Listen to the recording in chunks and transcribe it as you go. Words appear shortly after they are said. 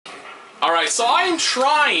Alright, so I am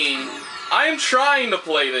trying to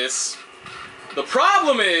play this. The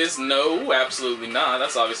problem is, no, absolutely not.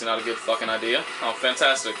 That's obviously not a good fucking idea. Oh,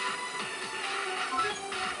 fantastic.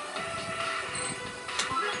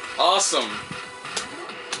 Awesome.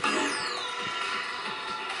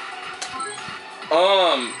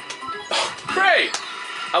 Great!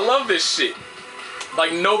 I love this shit.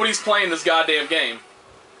 Like, nobody's playing this goddamn game.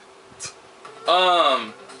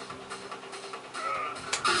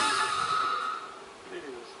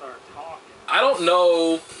 I don't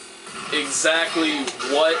know exactly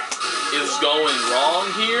what is going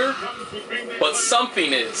wrong here, but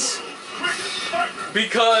something is.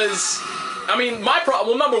 Because, I mean, my problem,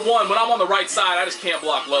 well, number one, when I'm on the right side, I just can't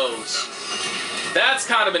block lows. That's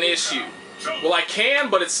kind of an issue. Well, I can,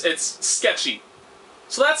 but it's sketchy.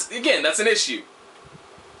 So that's, again, that's an issue.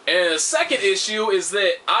 And the second issue is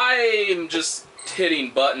that I'm just hitting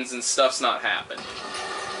buttons and stuff's not happening.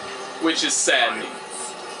 Which is saddening.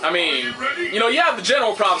 I mean, you know, you have the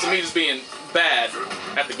general problems of me just being bad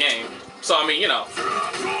at the game. So, I mean, you know.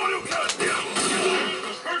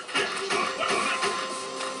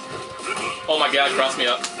 Oh my god, cross me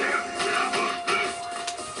up.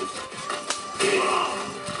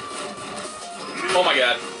 Oh my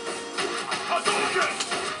god.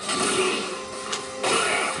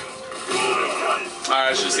 Alright,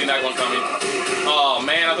 I should have seen that one coming. Oh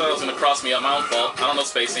man, I thought that was going to cross me up. My own fault. I don't know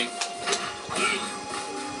spacing.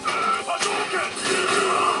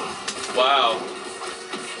 Wow.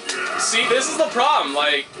 See, this is the problem.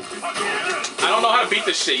 Like, I don't know how to beat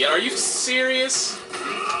this shit yet. Are you serious?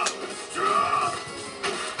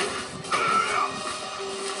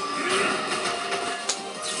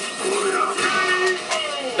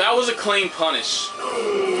 That was a clean punish.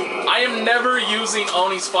 I am never using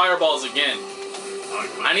Oni's fireballs again.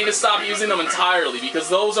 I need to stop using them entirely because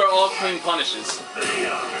those are all clean punishes.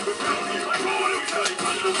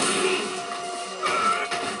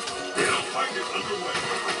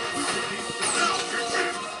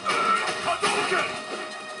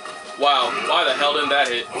 Wow, why the hell didn't that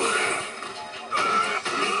hit?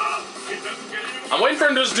 I'm waiting for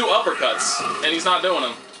him to just do uppercuts, and he's not doing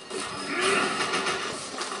them.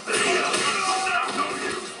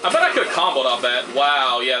 I bet I could have comboed off that.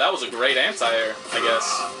 Wow, yeah, that was a great anti-air, I guess.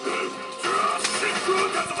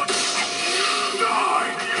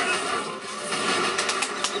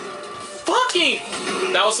 Fucking!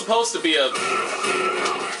 That was supposed to be a...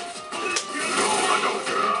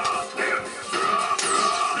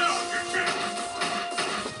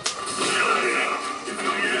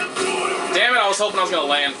 Damn it, I was hoping I was going to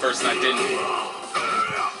land first and I didn't.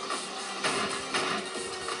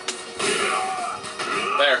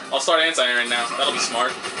 There, I'll start anti-airing now. That'll be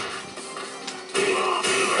smart.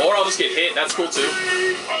 Or I'll just get hit. That's cool too.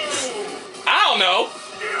 I don't know.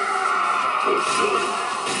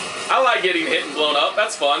 I like getting hit and blown up.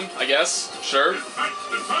 That's fun, I guess. Sure.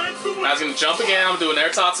 I was going to jump again. I'm doing air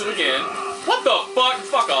tatsu again. What the fuck?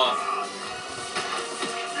 Fuck off.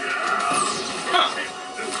 Huh.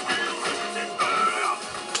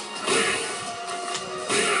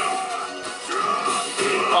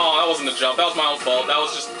 Oh, that wasn't a jump. That was my own fault. That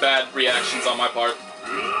was just bad reactions on my part.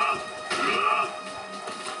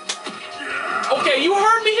 Okay, you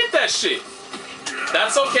heard me hit that shit.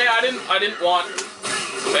 That's okay. I didn't want.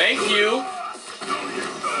 Thank you.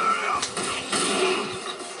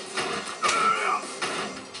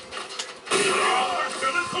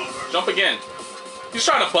 Jump again. He's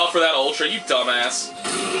trying to buffer that ultra, you dumbass.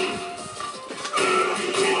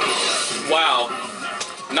 Wow.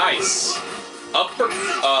 Nice. Upper,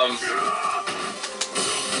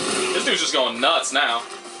 this dude's just going nuts now.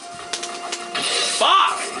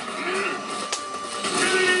 Fuck!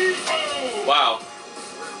 Wow.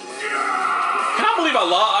 Can I believe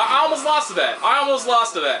I almost lost to that. I almost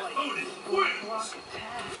lost to that.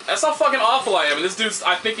 That's how fucking awful I am. And this dude's,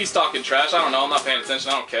 I think he's talking trash. I don't know. I'm not paying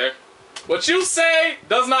attention. I don't care. What you say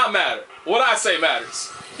does not matter. What I say matters.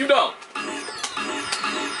 You don't.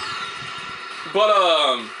 But,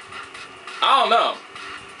 I don't know.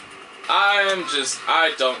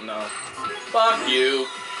 I don't know. Fuck you.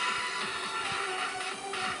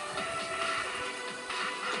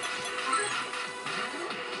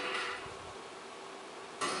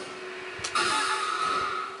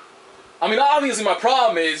 I mean, obviously my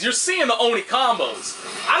problem is you're seeing the Oni combos.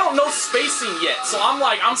 I don't know spacing yet, so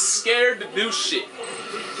I'm scared to do shit.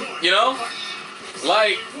 You know?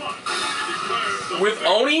 Like, with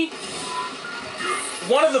Oni,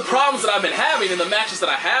 one of the problems that I've been having in the matches that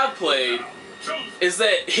I have played is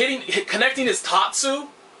that connecting his Tatsu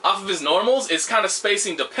off of his normals is kind of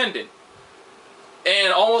spacing dependent.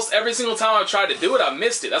 And almost every single time I've tried to do it, I've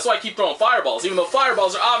missed it. That's why I keep throwing fireballs. Even though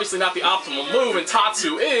fireballs are obviously not the optimal move, and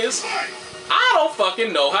Tatsu is, I don't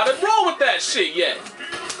fucking know how to roll with that shit yet.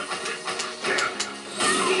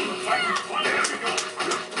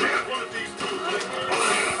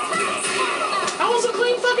 That was a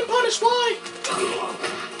clean fucking punish. Why?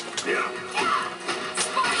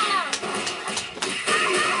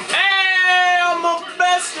 Hey, I'm the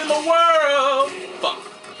best in the world. Fuck.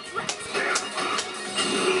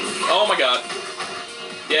 Oh my god.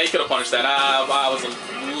 Yeah, he could have punished that. I was a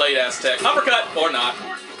late ass tech. Uppercut or not.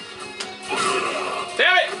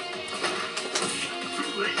 Damn it!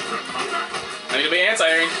 I need to be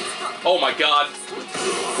anti-airing. Oh my god.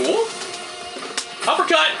 Cool.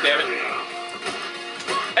 Uppercut! Damn it.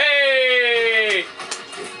 Hey!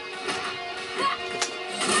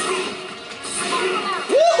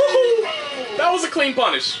 Woohoo! That was a clean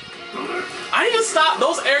punish. I need to stop.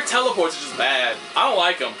 Those air teleports are just bad. I don't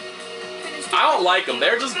like them. I don't like them.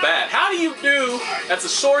 They're just bad. How do you do? That's a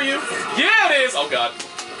Shoryu. Yeah, it is. Oh god.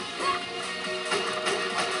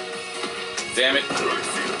 Damn it.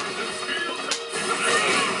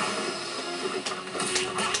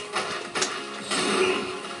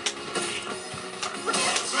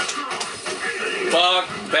 Fuck.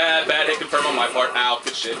 Bad hit confirm on my part. Ow,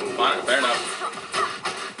 good shit. Fine, fair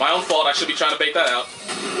enough. My own fault. I should be trying to bait that out.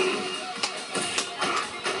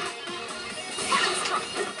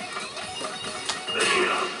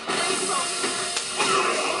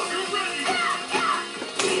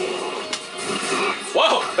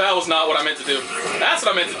 Whoa, that was not what I meant to do. That's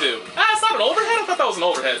what I meant to do. Ah, it's not an overhead? I thought that was an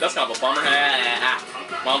overhead. That's kind of a bummer.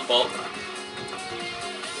 My own fault.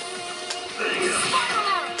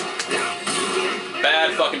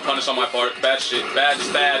 Bad fucking punish on my part. Bad shit. Bad,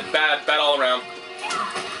 just bad all around.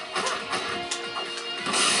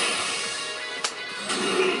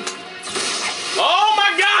 Oh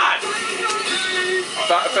my god!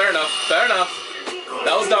 Fair enough.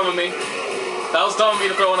 That was dumb of me. That was dumb of me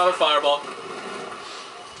to throw another fireball.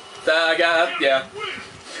 Yeah.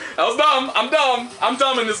 That was dumb. I'm dumb. I'm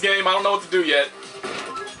dumb in this game. I don't know what to do yet.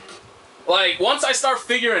 Like, once I start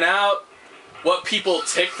figuring out what people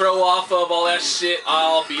tick throw off of, all that shit,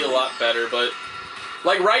 I'll be a lot better. But,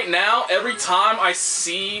 like, right now, every time I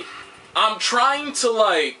see... I'm trying to,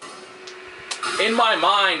 like, in my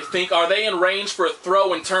mind, think, are they in range for a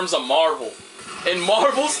throw in terms of Marvel? And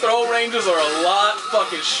Marvel's throw ranges are a lot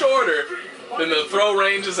fucking shorter than the throw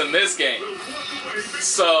ranges in this game.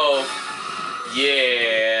 So,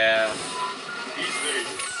 yeah.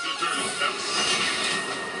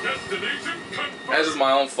 That is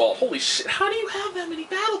my own fault. Holy shit, how do you have that many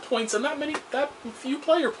battle points and that few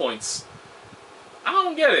player points? I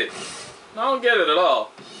don't get it. I don't get it at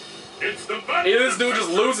all. Either this dude just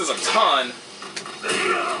loses a ton.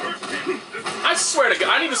 I swear to God,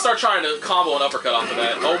 I need to start trying to combo an uppercut off of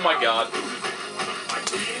that. Oh my god.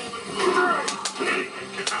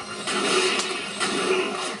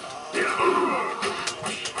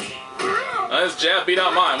 This jab beat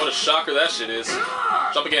out mine. What a shocker that shit is.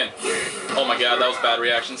 Jump again. Oh my god, that was bad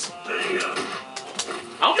reactions. I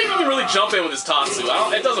don't think you can really jump in with this Tatsu. I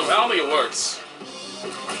don't think it works.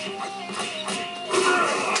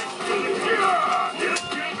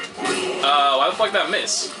 Why the fuck that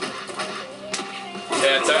miss?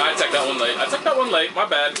 Yeah, I attacked that one late. I attacked that one late. My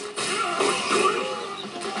bad.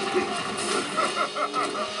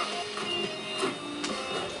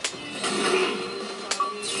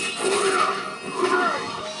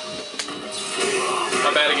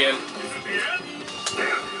 My bad again.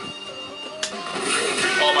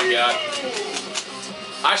 Oh my god.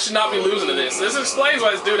 I should not be losing to this. This explains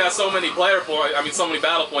why this dude has so many player points. I mean, so many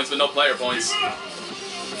battle points, but no player points.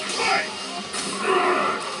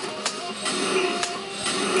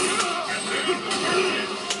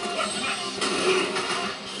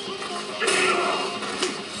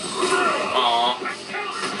 Aww.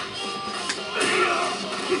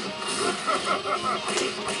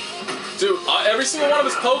 Dude, every single one of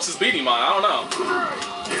his pokes is beating mine. I don't know.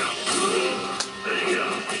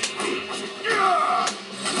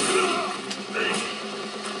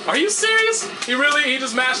 Are you serious? He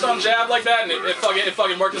just mashed on jab like that and it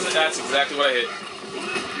fucking worked. That's exactly what I hit.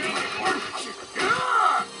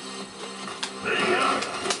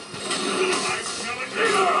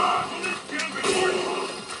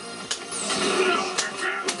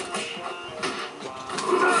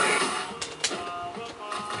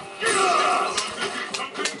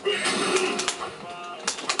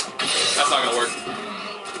 That's not gonna work.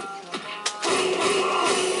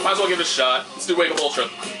 Might as well give it a shot. Let's do Wake Up Ultra.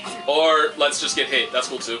 Or let's just get hit. That's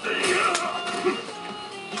cool too.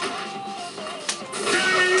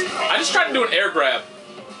 I just tried to do an air grab.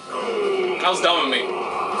 That was dumb of me.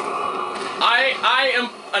 I am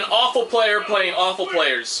an awful player playing awful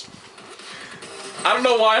players. I don't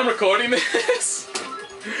know why I'm recording this.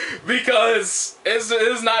 Because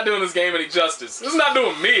it's not doing this game any justice. This is not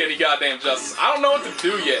doing me any goddamn justice. I don't know what to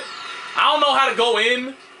do yet. I don't know how to go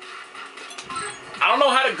in. I don't know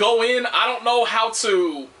how to go in. I don't know how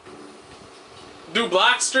to do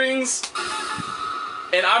block strings.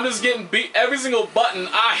 And I'm just getting beat. Every single button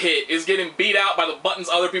I hit is getting beat out by the buttons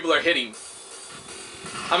other people are hitting.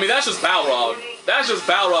 I mean, that's just Balrog. That's just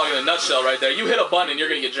Balrog in a nutshell right there. You hit a button and you're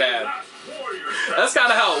going to get jabbed. That's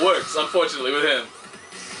kind of how it works, unfortunately, with him.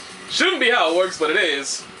 Shouldn't be how it works, but it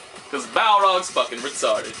is. Because Balrog's fucking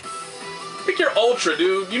retarded. Pick your Ultra,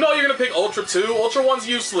 dude. You know you're going to pick Ultra 2. Ultra 1's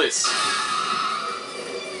useless.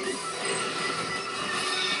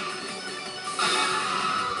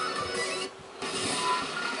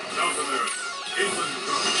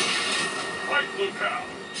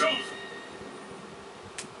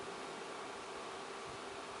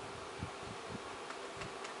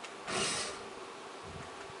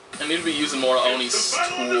 I need to be using more Oni's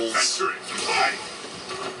tools.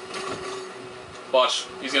 Watch,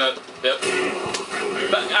 he's gonna. Yep.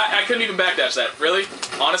 But I couldn't even backdash that. Really?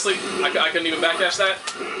 Honestly, I couldn't even backdash that.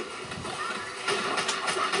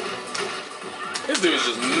 This dude's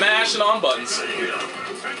just mashing on buttons.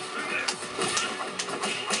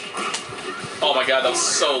 Oh my god, that was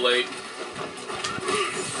so late.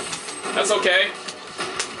 That's okay.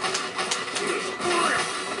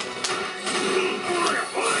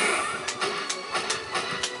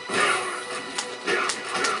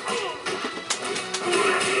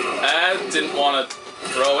 I didn't want to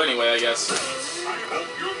throw anyway, I guess.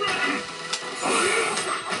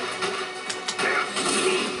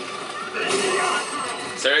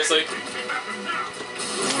 Seriously?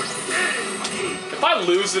 If I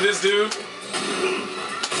lose to this dude,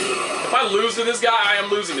 if I lose to this guy, I am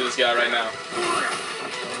losing to this guy right now.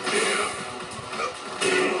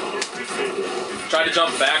 Tried to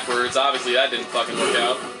jump backwards, obviously that didn't fucking work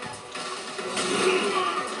out.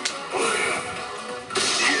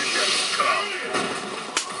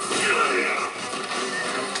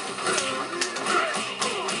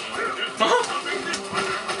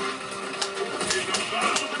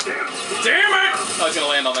 Damn it! Oh, he's gonna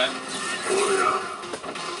land on that.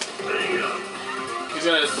 He's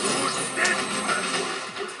gonna...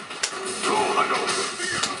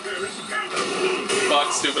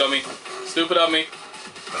 Fuck, stupid of me. Stupid of me.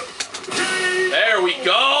 There we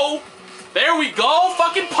go! There we go!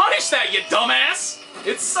 Fucking punish that, you dumbass!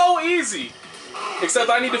 It's so easy.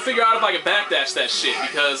 Except I need to figure out if I can backdash that shit,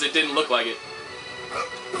 because it didn't look like it.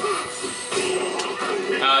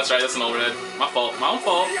 Ah, that's right, that's an overhead. My fault. My own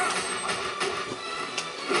fault.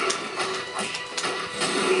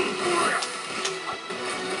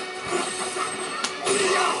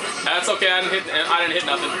 That's okay, I didn't hit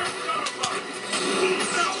nothing.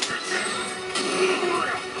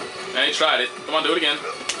 And he tried it. Come on, do it again.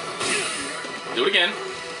 Do it again.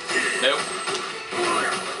 Nope.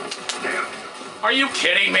 Are you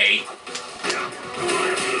kidding me?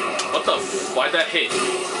 What the f... Why'd that hit?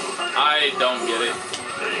 I don't get it.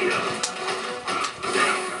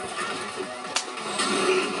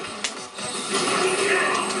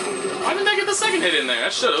 Why didn't I get the second hit in there? I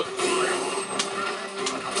should've.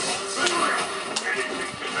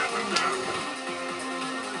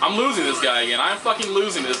 I'm losing this guy again. I'm fucking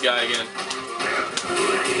losing this guy again.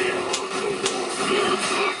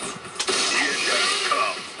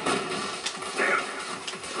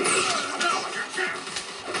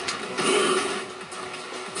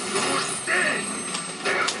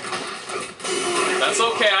 That's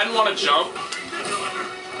okay, I didn't want to jump.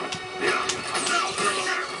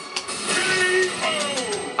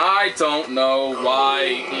 I don't know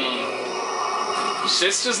why.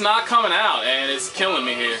 Shit's just not coming out, and it's killing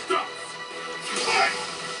me here.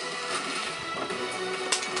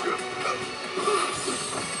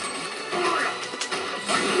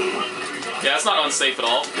 Yeah, that's not unsafe at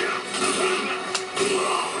all.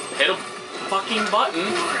 Hit a fucking button.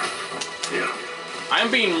 I am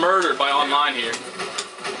being murdered by online here.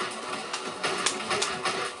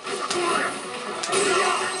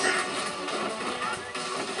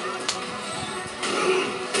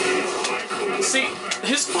 See,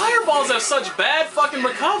 his fireballs have such bad fucking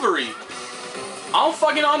recovery. I don't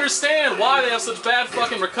fucking understand why they have such bad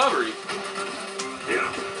fucking recovery.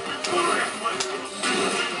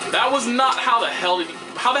 That was not how the hell did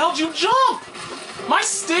you jump? My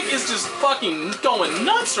stick is just fucking going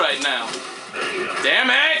nuts right now. Damn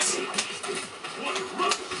it!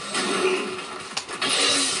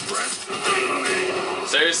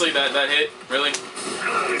 Seriously, that hit? Really?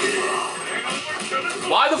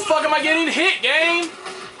 Why the fuck am I getting hit, game?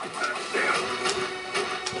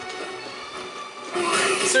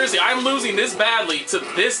 Seriously, I'm losing this badly to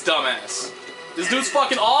this dumbass. This dude's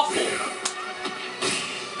fucking awful.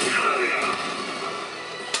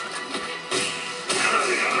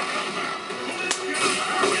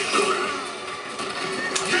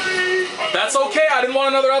 That's okay, I didn't want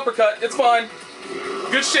another uppercut. It's fine.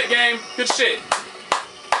 Good shit, game. Good shit.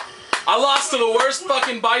 I lost to the worst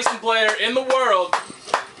fucking Bison player in the world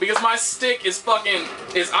because my stick is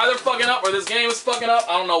either fucking up or this game is fucking up.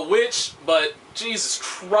 I don't know which, but Jesus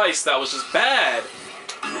Christ, that was just bad.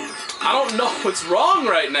 I don't know what's wrong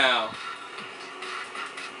right now.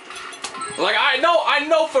 Like, I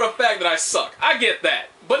know for a fact that I suck. I get that,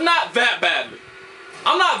 but not that badly.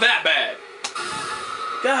 I'm not that bad.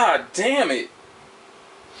 God damn it.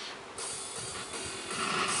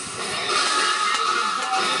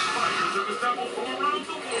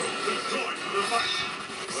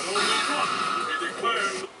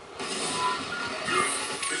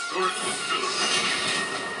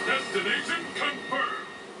 Destination confirmed.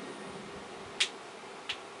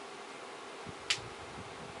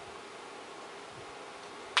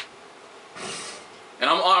 And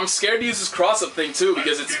I'm scared to use this cross-up thing too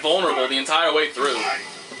because it's vulnerable the entire way through.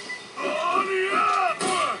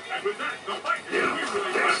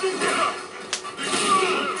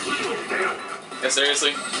 Yeah,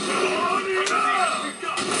 seriously?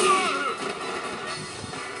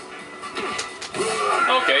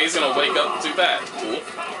 Okay, he's gonna wake up to that. Cool.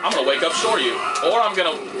 I'm gonna wake up shore you. Or I'm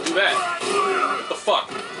gonna do that. What the fuck?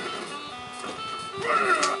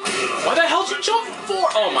 Why the hell did you jump for?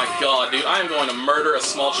 Oh my god, dude. I am going to murder a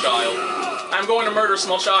small child. I'm going to murder a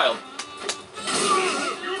small child.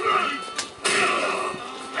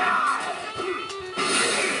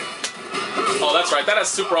 Oh, that's right. That has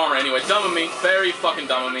super armor anyway. Dumb of me. Very fucking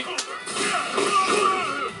dumb of me.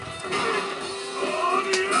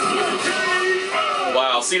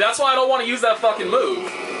 Wow. See, that's why I don't want to use that fucking move.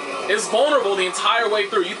 It's vulnerable the entire way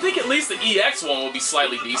through. You'd think at least the EX one would be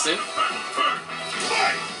slightly decent.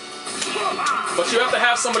 But you have to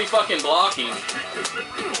have somebody fucking blocking.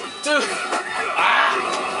 Dude.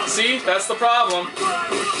 Ah! See? That's the problem.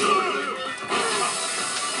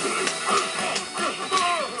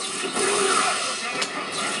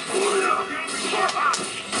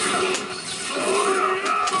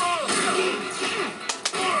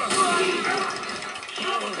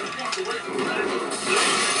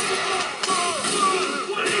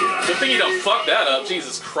 Good thing you done fucked that up.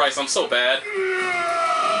 Jesus Christ, I'm so bad.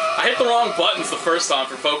 I hit the wrong buttons the first time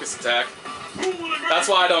for focus attack. That's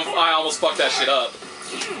why I almost fucked that shit up.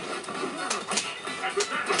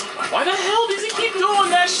 Why the hell does he keep doing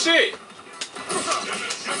that shit?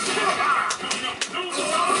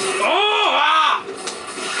 Oh! Ah!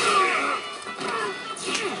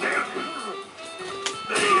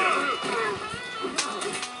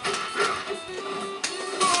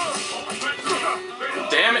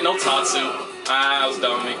 Damn it, no Tatsu. Ah, that was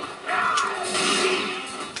dumb of me.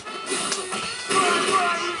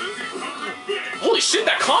 Holy shit,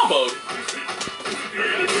 that comboed!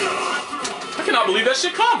 I cannot believe that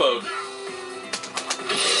shit comboed.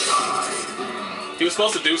 He was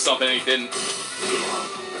supposed to do something and he didn't.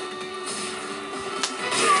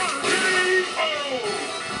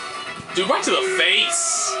 Dude, right to the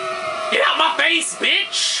face! Get out my face,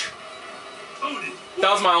 bitch!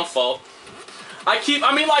 That was my own fault. I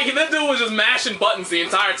mean, like, this dude was just mashing buttons the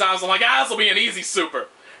entire time, so I'm like, ah, this'll be an easy super.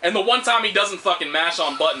 And the one time he doesn't fucking mash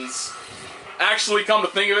on buttons, actually, come to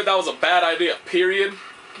think of it, that was a bad idea, period.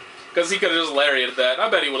 Because he could have just lariated that. I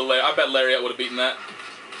bet he would have, I bet Lariat would have beaten that.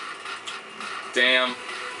 Damn.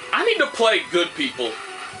 I need to play good people.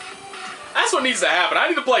 That's what needs to happen. I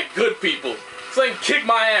need to play good people. So they can kick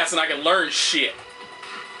my ass and I can learn shit.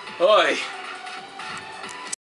 Oy.